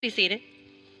Be seated.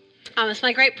 It's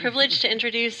my great privilege to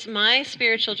introduce my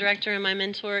spiritual director and my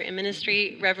mentor in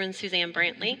ministry, Reverend Suzanne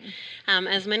Brantley.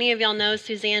 As many of y'all know,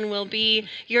 Suzanne will be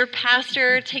your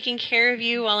pastor, taking care of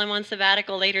you while I'm on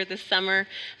sabbatical later this summer,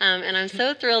 and I'm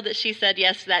so thrilled that she said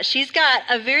yes to that. She's got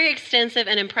a very extensive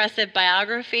and impressive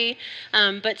biography,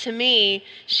 but to me,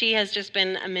 she has just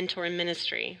been a mentor in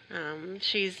ministry.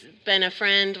 She's been a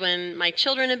friend when my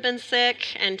children have been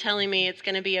sick and telling me it's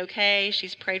going to be okay.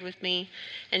 She's prayed with me,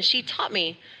 and she taught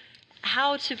me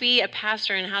how to be a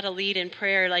pastor and how to lead in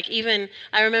prayer. Like, even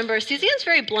I remember Suzanne's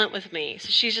very blunt with me, so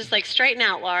she's just like, straighten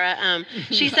out, Laura.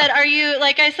 She said, are you,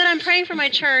 like I said, I'm praying for my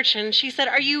church, and she said,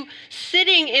 are you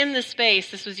sitting in the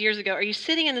space? This was years ago. Are you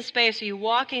sitting in the space? Are you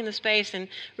walking the space and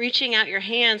reaching out your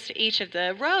hands to each of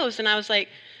the rows? And I was like,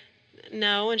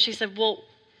 no. And she said, well,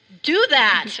 do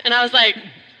that. And I was like,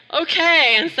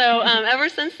 okay. And so ever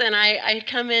since then, I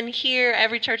come in here,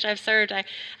 every church I've served, I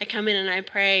come in and I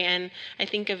pray, and I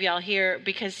think of y'all here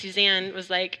because Suzanne was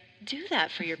like, do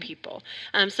that for your people.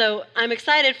 So I'm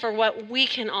excited for what we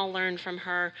can all learn from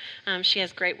her. She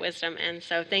has great wisdom, and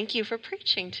so thank you for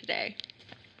preaching today.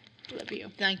 Love you.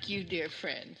 Thank you, dear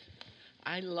friend.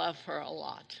 I love her a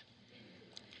lot.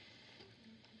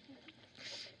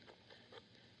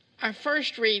 Our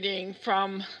first reading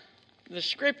from the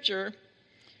scripture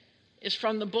is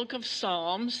from the book of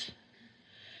Psalms,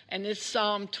 and it's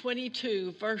Psalm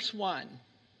 22, verse 1.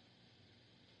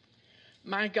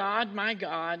 My God,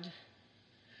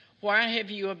 why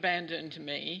have you abandoned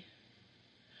me?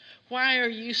 Why are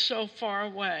you so far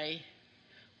away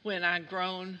when I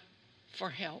groan for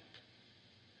help?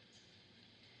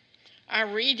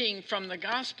 Our reading from the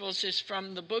Gospels is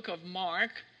from the book of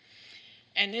Mark,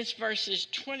 and it's verses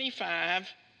 25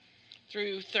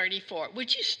 through 34.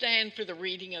 Would you stand for the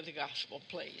reading of the gospel,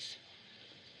 please?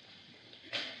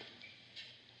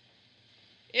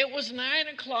 It was 9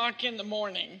 o'clock in the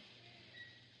morning.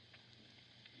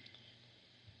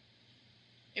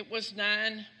 It was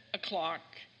 9 o'clock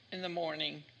in the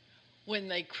morning when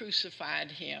they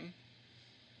crucified him.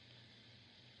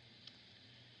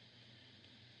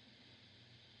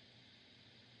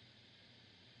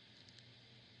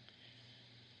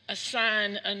 A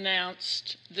sign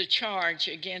announced the charge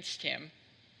against him.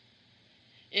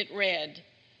 It read,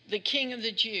 "The King of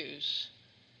the Jews."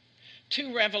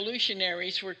 2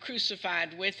 revolutionaries were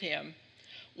crucified with him,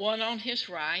 one on his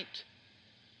right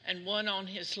and one on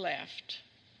his left.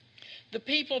 The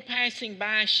people passing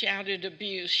by shouted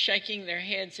abuse, shaking their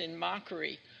heads in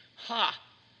mockery. "Ha!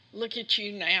 Look at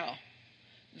you now,"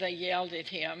 they yelled at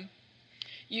him.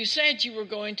 "You said you were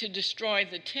going to destroy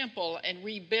the temple and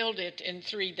rebuild it in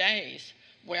 3 days.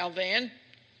 Well then,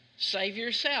 save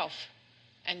yourself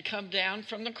and come down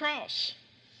from the cross."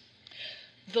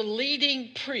 The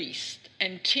leading priests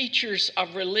and teachers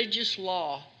of religious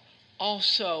law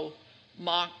also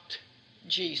mocked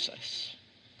Jesus.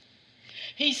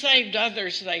 He saved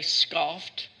others, they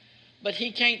scoffed, but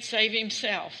he can't save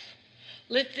himself.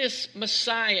 Let this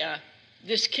Messiah,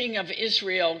 this King of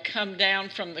Israel, come down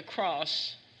from the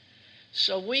cross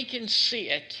so we can see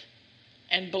it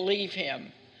and believe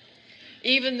him.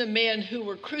 Even the men who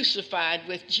were crucified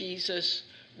with Jesus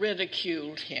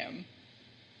ridiculed him.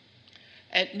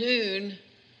 At noon,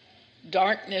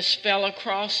 darkness fell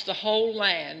across the whole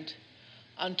land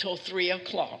until 3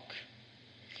 o'clock.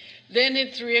 Then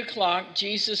at 3 o'clock,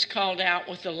 Jesus called out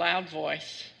with a loud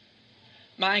voice,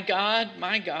 my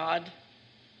God,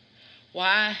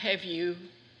 why have you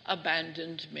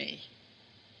abandoned me?"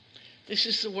 This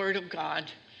is the word of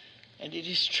God, and it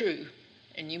is true,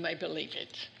 and you may believe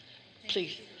it.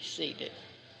 Please be seated.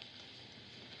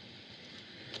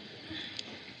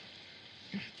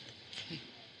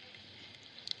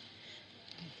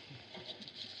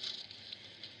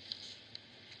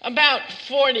 About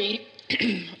 40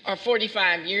 or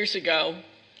 45 years ago,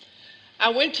 I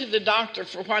went to the doctor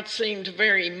for what seemed a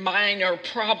very minor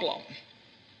problem.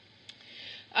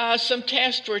 Some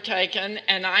tests were taken,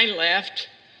 and I left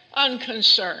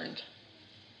unconcerned.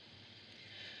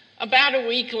 About a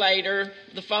week later,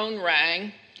 the phone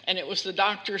rang, and it was the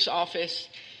doctor's office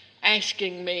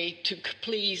asking me to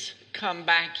please come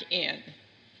back in.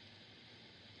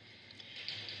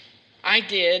 I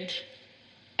did,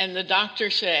 and the doctor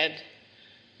said,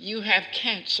 "You have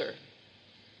cancer."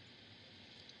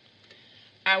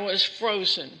 I was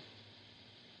frozen.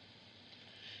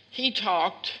 He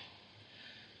talked.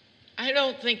 I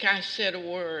don't think I said a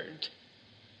word.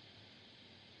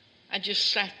 I just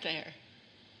sat there.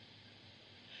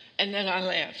 And then I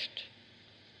left.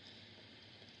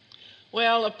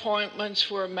 Well, appointments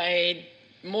were made,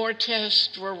 more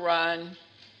tests were run,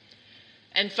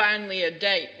 and finally a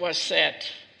date was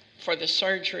set for the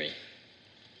surgery.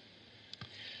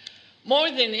 More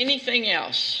than anything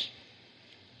else,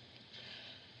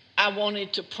 I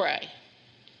wanted to pray.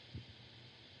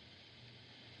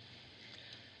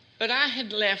 But I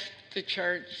had left the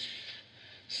church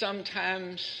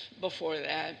sometimes before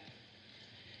that,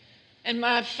 and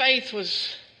my faith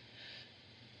was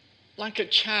like a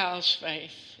child's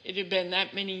faith. It had been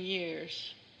that many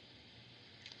years.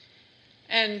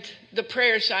 And the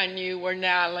prayers I knew were,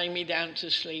 now I lay me down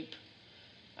to sleep.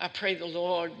 I pray the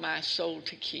Lord my soul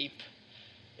to keep.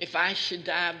 If I should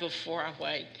die before I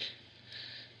wake,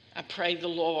 I pray the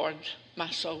Lord my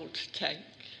soul to take.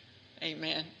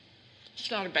 Amen. It's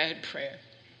not a bad prayer.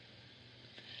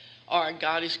 Or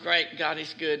God is great, God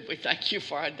is good. We thank you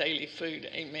for our daily food.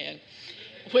 Amen.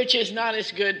 Which is not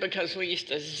as good because we used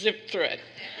to zip through it.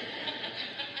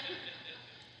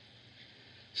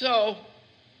 So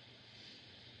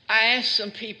I asked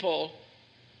some people,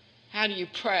 how do you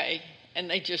pray? And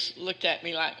they just looked at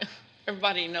me like,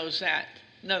 everybody knows that.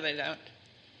 No, they don't.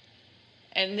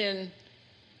 And then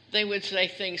they would say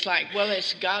things like, well,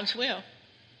 it's God's will,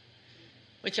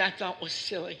 which I thought was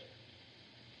silly.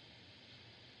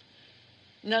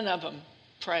 None of them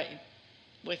prayed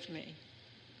with me.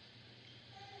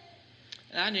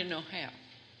 And I didn't know how.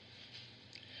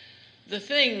 The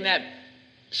thing that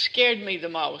scared me the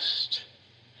most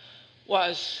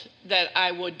was that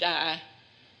I would die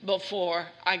before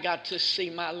I got to see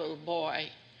my little boy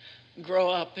grow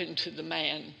up into the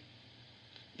man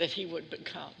that he would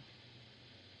become.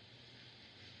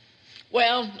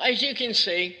 Well, as you can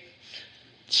see,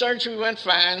 surgery went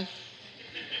fine.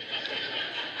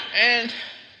 And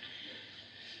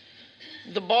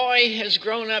the boy has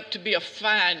grown up to be a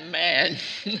fine man.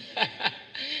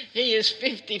 He is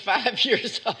 55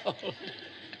 years old.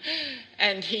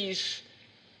 And he's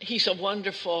a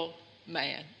wonderful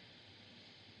man.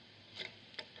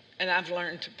 And I've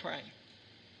learned to pray.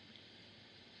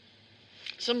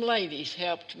 Some ladies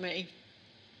helped me.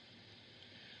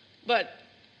 But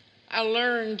I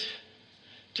learned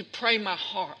to pray my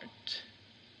heart,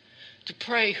 to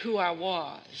pray who I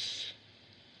was,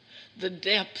 the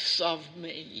depths of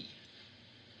me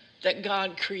that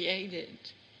God created.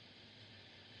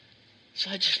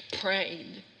 So I just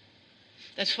prayed.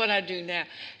 That's what I do now.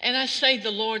 And I say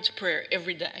the Lord's Prayer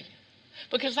every day.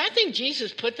 Because I think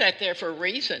Jesus put that there for a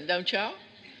reason, don't y'all?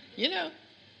 You know.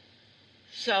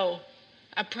 So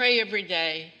I pray every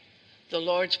day the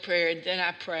Lord's Prayer, and then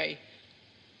I pray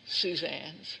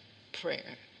Suzanne's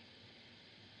prayer.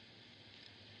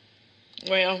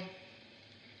 Well,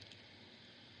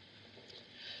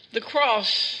 the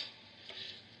cross,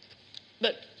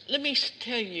 but let me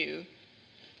tell you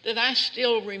that I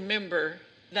still remember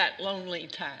that lonely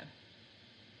time.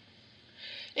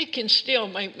 It can still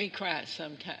make me cry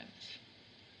sometimes.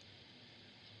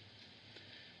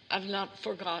 I've not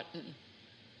forgotten.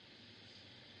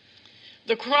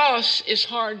 The cross is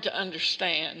hard to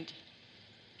understand.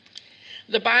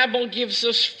 The Bible gives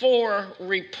us 4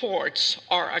 reports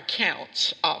or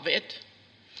accounts of it.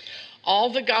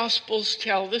 All the Gospels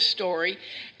tell the story,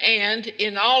 and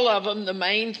in all of them, the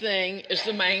main thing is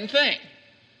the main thing.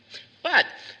 But,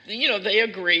 they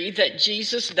agree that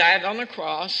Jesus died on the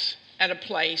cross at a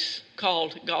place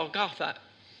called Golgotha.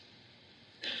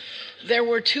 There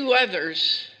were 2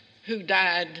 others who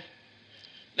died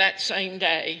that same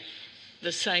day,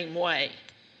 the same way.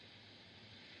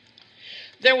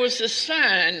 There was a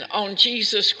sign on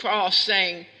Jesus' cross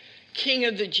saying, King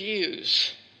of the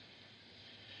Jews.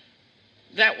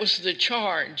 That was the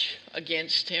charge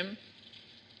against him.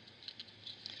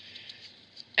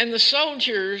 And the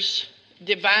soldiers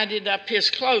divided up his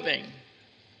clothing.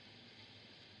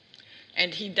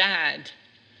 And he died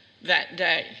that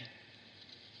day.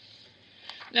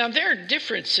 Now, there are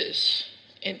differences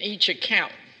in each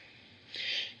account.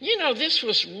 This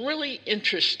was really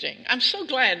interesting. I'm so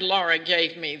glad Laura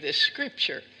gave me this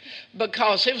scripture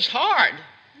because it was hard.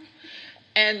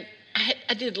 And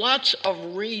I did lots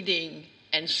of reading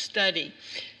and study.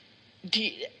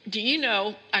 Do you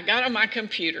know, I got on my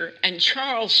computer, and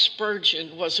Charles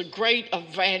Spurgeon was a great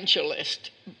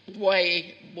evangelist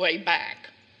way, way back.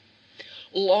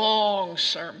 Long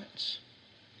sermons.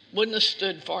 Wouldn't have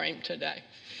stood for him today.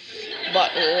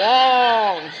 But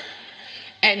long.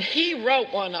 And he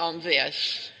wrote one on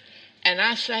this, and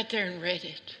I sat there and read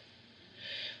it.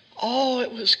 Oh,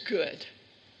 it was good.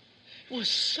 It was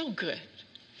so good.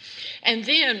 And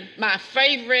then my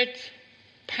favorite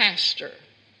pastor,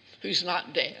 who's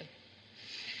not dead,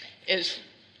 is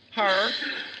her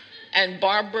and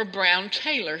Barbara Brown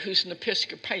Taylor, who's an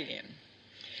Episcopalian.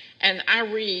 And I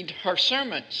read her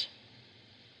sermons.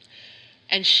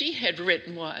 And she had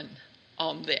written one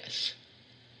on this.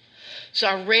 So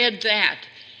I read that,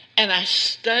 and I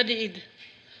studied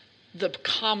the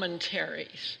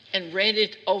commentaries and read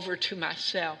it over to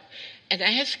myself and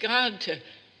asked God to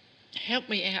help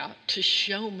me out, to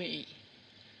show me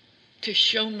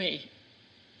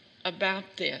about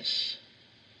this.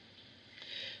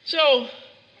 So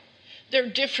there are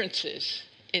differences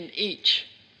in each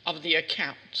of the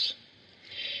accounts.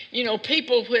 You know,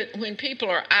 when people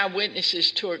are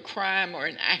eyewitnesses to a crime or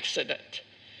an accident,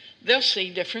 they'll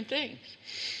see different things.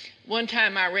 One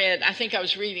time I think I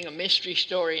was reading a mystery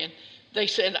story, and they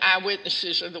said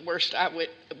eyewitnesses are the worst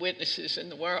eyewitnesses in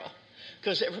the world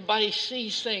because everybody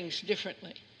sees things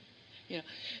differently. You know,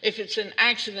 if it's an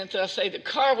accident, they'll say the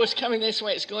car was coming this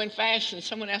way, it's going fast, and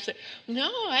someone else said, no,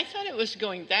 I thought it was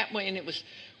going that way, and it was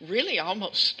really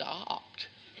almost stopped.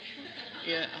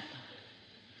 Yeah.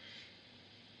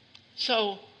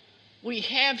 So we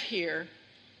have here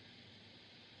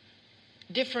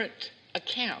different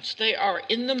accounts. They are,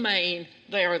 in the main,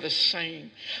 they are the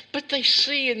same. But they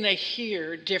see and they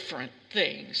hear different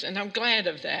things, and I'm glad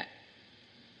of that.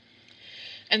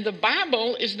 And the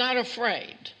Bible is not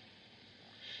afraid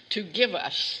to give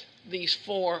us these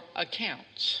 4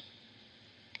 accounts.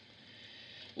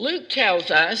 Luke tells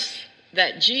us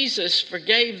that Jesus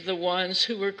forgave the ones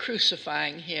who were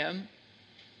crucifying him.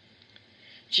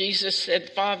 Jesus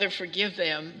said, Father, forgive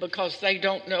them because they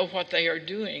don't know what they are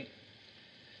doing.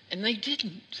 And they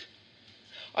didn't,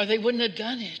 or they wouldn't have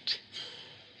done it.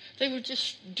 They were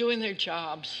just doing their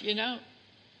jobs, you know.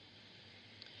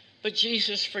 But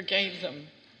Jesus forgave them.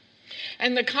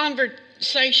 And the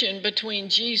conversation between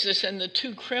Jesus and the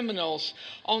 2 criminals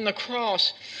on the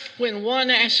cross, when one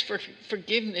asked for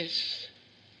forgiveness,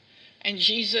 and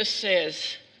Jesus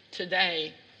says,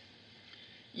 today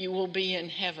you will be in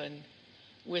heaven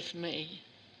with me.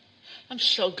 I'm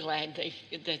so glad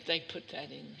that they put that in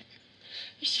there.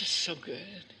 It's just so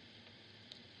good.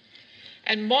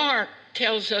 And Mark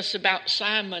tells us about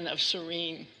Simon of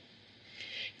Cyrene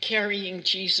carrying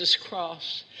Jesus'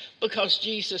 cross because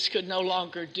Jesus could no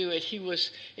longer do it. He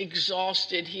was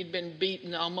exhausted. He'd been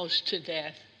beaten almost to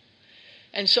death.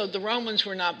 And so the Romans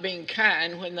were not being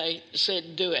kind when they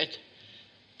said, do it.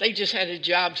 They just had a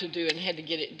job to do and had to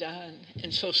get it done.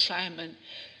 And so Simon,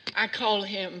 I call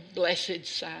him Blessed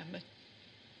Simon,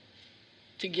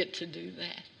 to get to do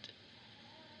that.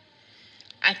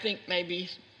 I think maybe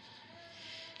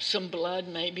some blood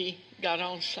maybe got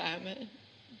on Simon,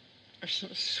 or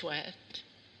some sweat.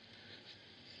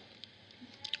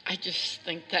 I just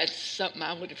think that's something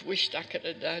I would have wished I could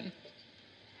have done.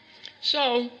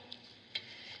 So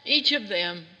each of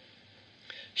them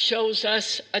shows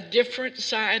us a different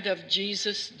side of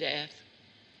Jesus' death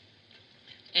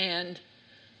and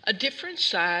a different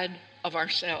side of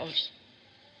ourselves.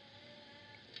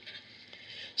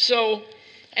 So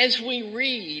as we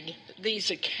read these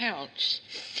accounts,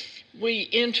 we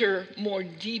enter more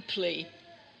deeply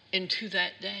into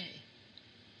that day.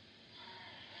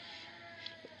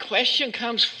 The question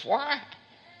comes, why?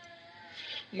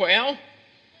 Well,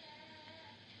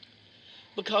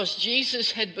 because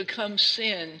Jesus had become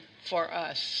sin for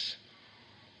us.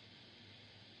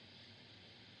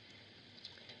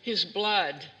 His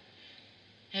blood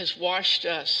has washed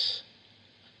us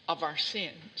of our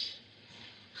sins.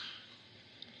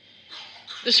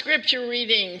 The scripture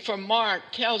reading from Mark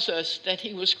tells us that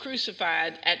he was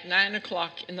crucified at 9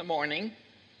 o'clock in the morning.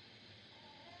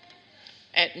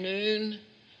 At noon,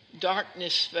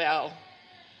 darkness fell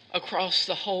across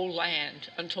the whole land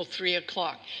until 3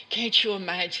 o'clock. Can't you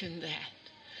imagine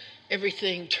that?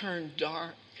 Everything turned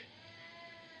dark.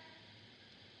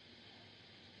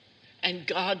 And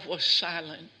God was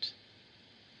silent.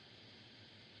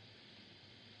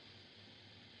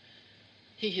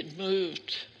 He had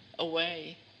moved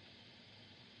away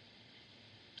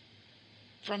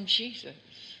from Jesus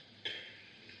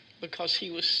because he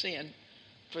was sin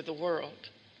for the world.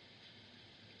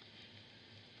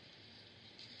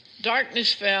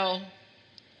 Darkness fell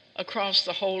across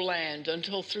the whole land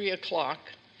until 3 o'clock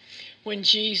when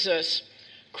Jesus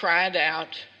cried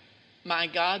out, my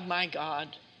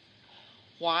God,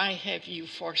 why have you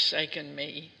forsaken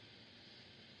me?"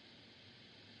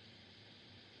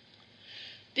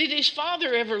 Did his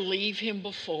father ever leave him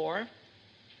before?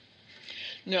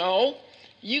 No.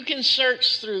 You can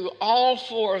search through all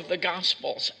 4 of the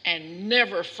Gospels and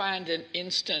never find an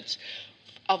instance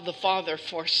of the Father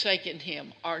forsaking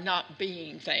him or not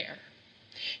being there.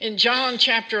 In John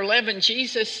chapter 11,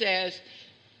 Jesus says,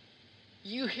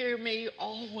 "You hear me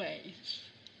always.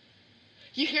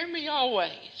 You hear me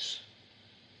always."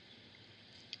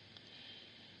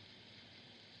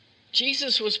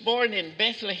 Jesus was born in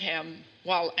Bethlehem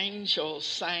while angels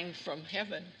sang from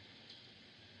heaven.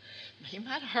 He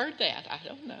might have heard that. I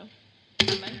don't know. I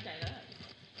made that up.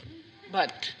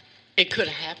 But it could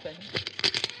happen.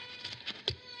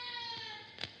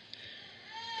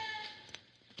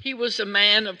 He was a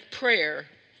man of prayer,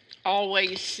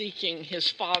 always seeking his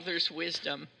Father's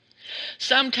wisdom.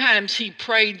 Sometimes he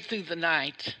prayed through the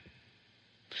night.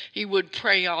 He would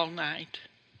pray all night.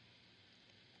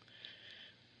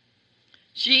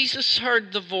 Jesus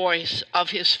heard the voice of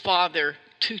his Father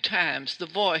 2 times. The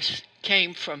voice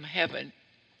came from heaven.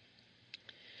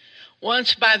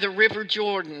 Once by the river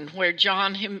Jordan, where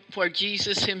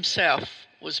Jesus himself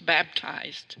was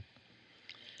baptized.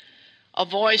 A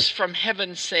voice from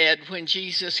heaven said when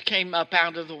Jesus came up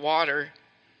out of the water,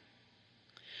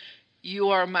 "You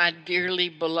are my dearly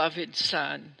beloved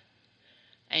Son,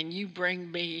 and you bring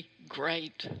me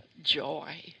great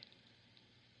joy."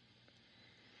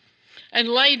 And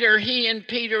later, he and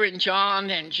Peter and John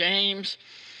and James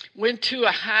went to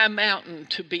a high mountain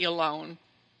to be alone.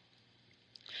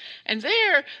 And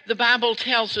there, the Bible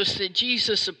tells us that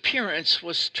Jesus' appearance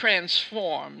was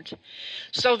transformed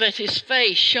so that his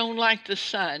face shone like the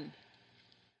sun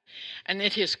and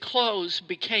that his clothes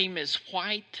became as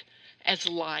white as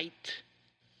light.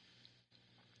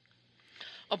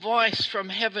 A voice from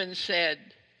heaven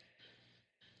said,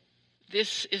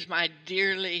 "This is my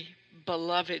dearly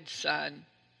beloved Son,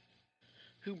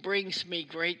 who brings me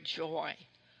great joy.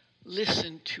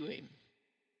 Listen to him."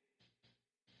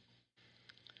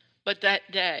 But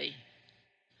that day,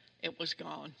 it was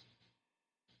gone.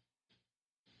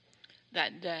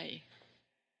 That day,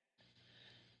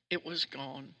 it was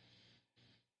gone.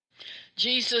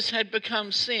 Jesus had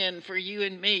become sin for you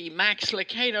and me. Max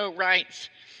Lucado writes,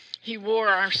 "He wore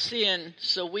our sin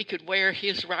so we could wear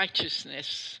his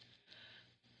righteousness."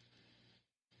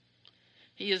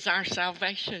 He is our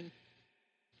salvation.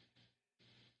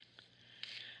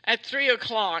 At 3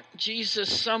 o'clock,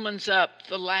 Jesus summons up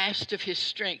the last of his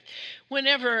strength.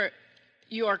 Whenever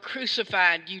you are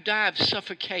crucified, you die of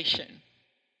suffocation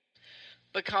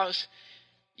because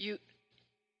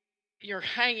you're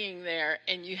hanging there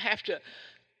and you have to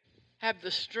have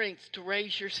the strength to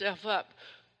raise yourself up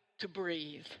to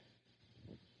breathe.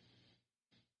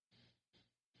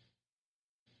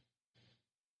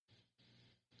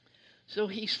 So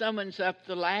he summons up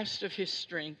the last of his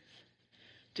strength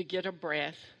to get a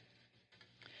breath.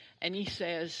 And he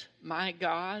says, my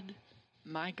God,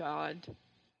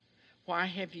 why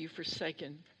have you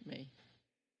forsaken me?"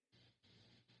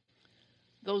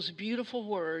 Those beautiful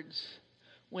words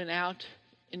went out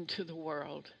into the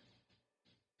world.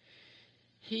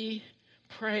 He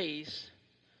prays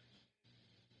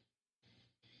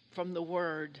from the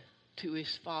Word to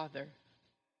his Father.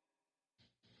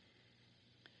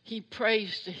 He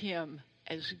prays to him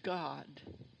as God.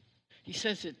 He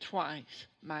says it twice,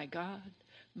 my God,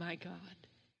 my God.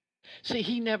 See,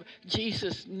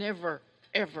 Jesus never,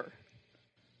 ever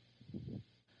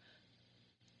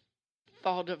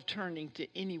thought of turning to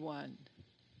anyone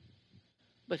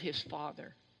but his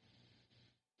Father.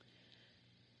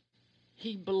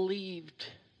 He believed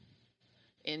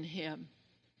in him.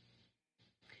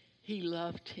 He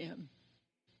loved him.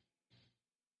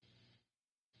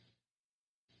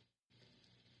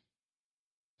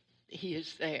 He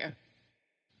is there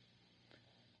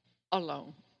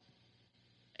alone.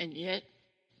 And yet,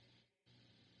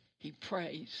 he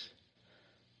prays,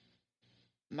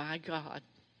 my God,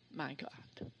 my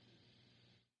God.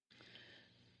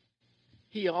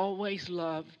 He always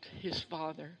loved his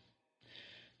Father.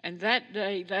 And that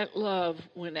day, that love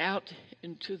went out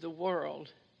into the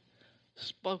world,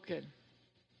 spoken.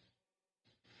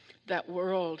 That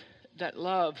world, that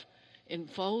love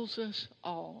enfolds us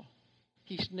all.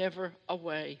 He's never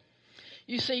away.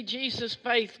 You see, Jesus'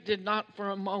 faith did not for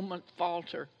a moment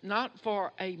falter. Not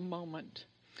for a moment.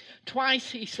 Twice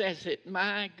he says it,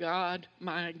 my God,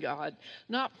 my God.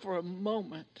 Not for a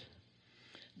moment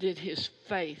did his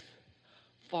faith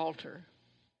falter.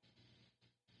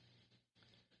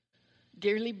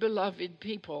 Dearly beloved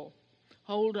people,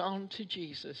 hold on to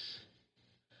Jesus.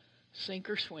 Sink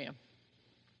or swim.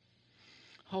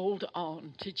 Hold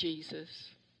on to Jesus.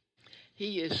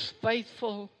 He is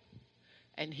faithful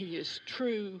and he is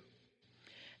true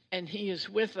and he is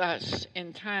with us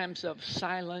in times of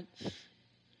silence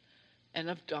and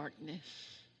of darkness.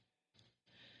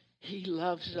 He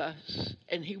loves us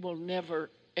and he will never,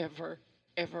 ever,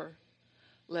 ever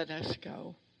let us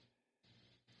go.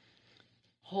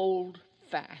 Hold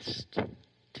fast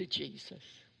to Jesus.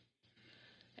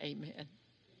 Amen.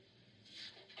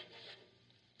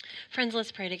 Friends,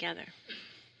 let's pray together.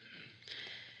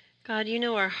 God, you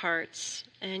know our hearts,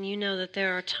 and you know that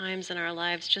there are times in our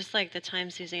lives, just like the time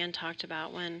Suzanne talked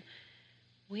about, when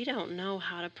we don't know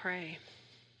how to pray.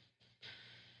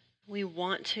 We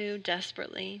want to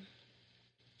desperately,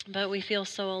 but we feel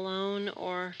so alone,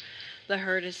 or the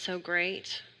hurt is so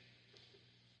great.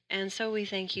 And so we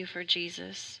thank you for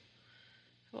Jesus,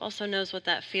 who also knows what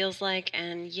that feels like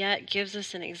and yet gives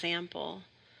us an example,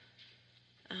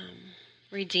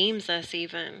 redeems us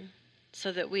even,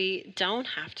 so that we don't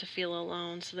have to feel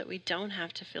alone, so that we don't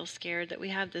have to feel scared, that we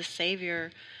have this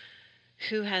Savior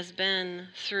who has been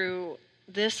through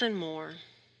this and more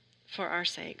for our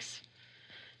sakes.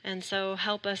 And so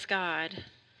help us, God,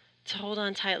 to hold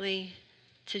on tightly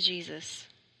to Jesus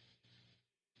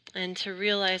and to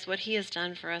realize what he has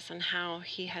done for us and how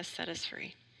he has set us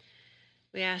free.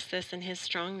 We ask this in his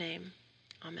strong name.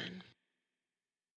 Amen.